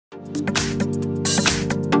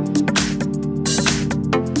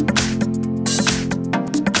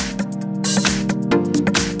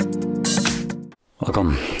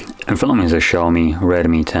In front of me is a Xiaomi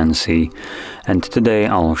Redmi 10C, and today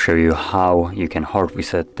I'll show you how you can hard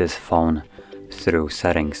reset this phone through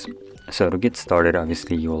settings. So to get started,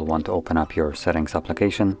 obviously you will want to open up your settings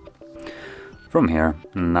application. From here,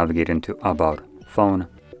 navigate into About Phone,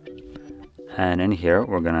 and in here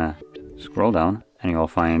we're gonna scroll down and you'll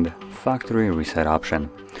find Factory Reset option.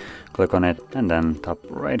 Click on it and then tap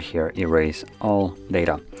right here, Erase All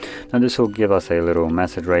Data. Now this will give us a little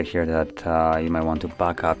message right here that you might want to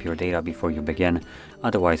back up your data before you begin,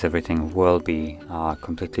 otherwise everything will be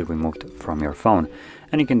completely removed from your phone.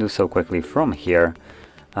 And you can do so quickly from here,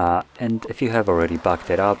 and if you have already backed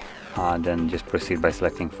it up, then just proceed by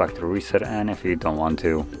selecting Factory Reset, and if you don't want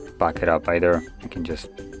to back it up either, you can just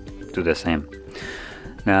do the same.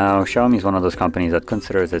 Now, Xiaomi is one of those companies that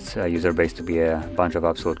considers its user base to be a bunch of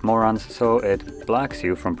absolute morons, so it blocks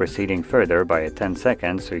you from proceeding further by 10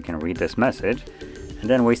 seconds so you can read this message, and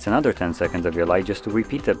then waste another 10 seconds of your life just to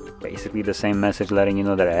repeat basically the same message, letting you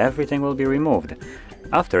know that everything will be removed.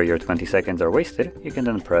 After your 20 seconds are wasted, you can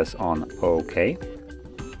then press on OK,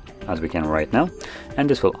 as we can right now, and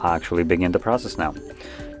this will actually begin the process now.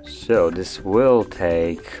 So this will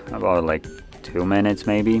take about like 2 minutes,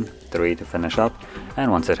 maybe 3 to finish up, and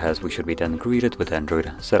once it has, we should be then greeted with Android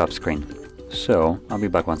setup screen. So I'll be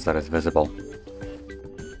back once that is visible.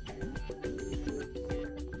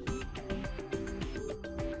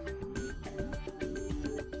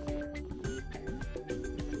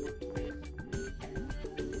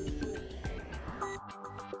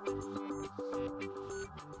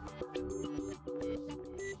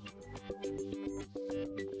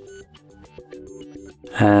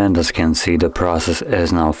 And as you can see, the process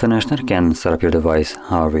is now finished, and you can set up your device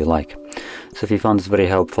however you like. So if you found this very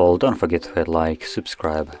helpful, don't forget to hit like,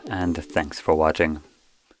 subscribe, and thanks for watching.